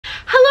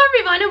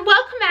everyone and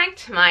welcome back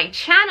to my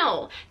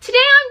channel. Today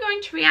I'm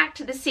going to react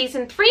to the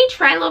season 3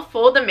 trailer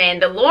for The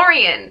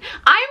Mandalorian.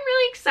 I'm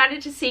really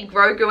excited to see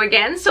Grogu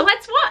again, so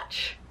let's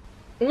watch.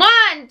 1,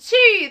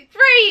 2,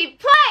 3,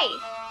 play!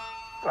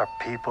 Our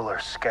people are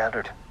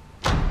scattered,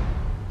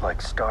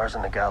 like stars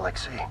in the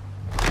galaxy.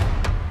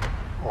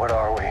 What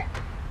are we?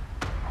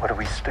 What do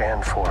we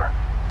stand for?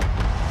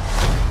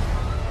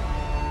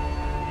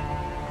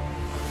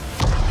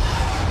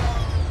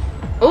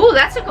 Ooh,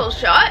 that's a cool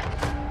shot.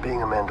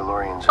 Being a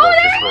Mandalorian's not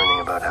just learning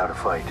about how to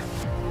fight.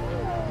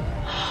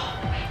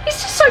 He's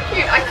just so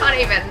cute, I can't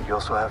even. You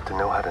also have to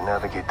know how to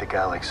navigate the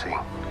galaxy.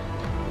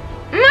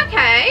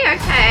 Okay.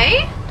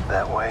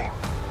 That way,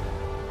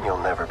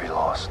 you'll never be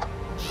lost.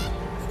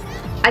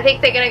 I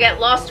think they're gonna get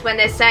lost when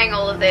they're saying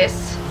all of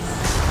this.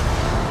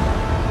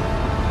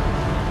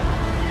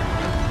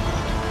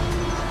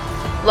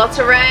 Lots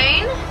of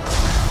rain.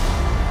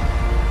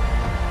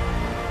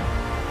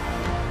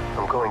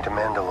 I'm going to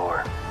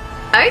Mandalore.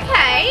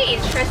 Okay,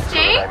 So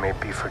interesting. that I may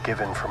be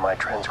forgiven for my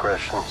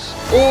transgressions.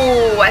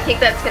 Ooh, I think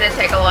that's gonna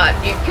take a lot.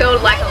 You've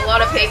killed like a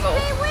lot of people.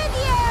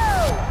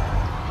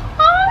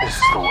 Oh, This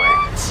is the way.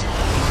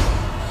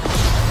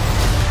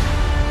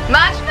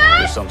 Much fun?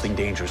 There's something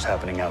dangerous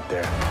happening out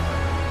there.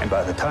 And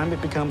by the time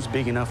it becomes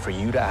big enough for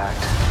you to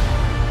act,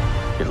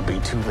 it'll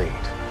be too late.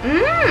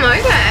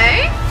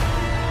 Okay.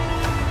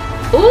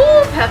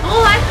 Ooh,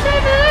 purple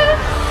lightsabers.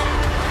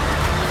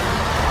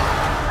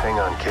 Hang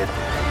on, kid.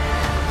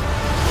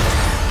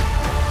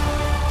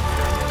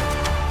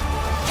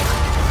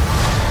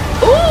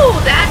 Ooh,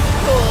 that's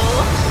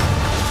cool.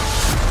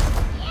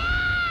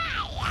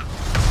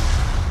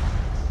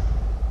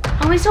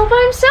 Oh, he's all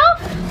by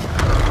himself?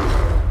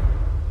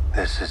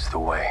 This is the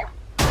way.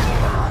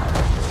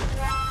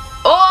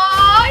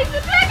 Oh, he's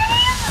attacking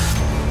him!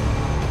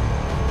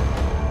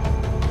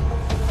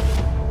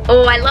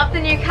 Oh, I love the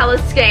new color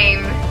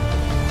scheme.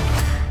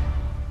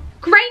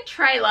 Great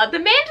trailer. The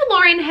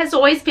Mandalorian has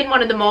always been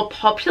one of the more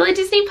popular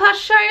Disney Plus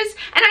shows,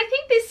 and I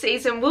think this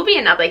season will be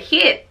another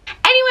hit.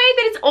 Anyway,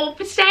 that is all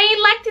for today.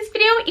 Like this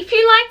video if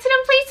you liked it,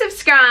 and please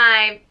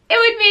subscribe. It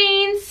would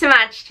mean so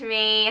much to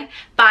me.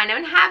 Bye now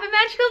and have a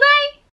magical day.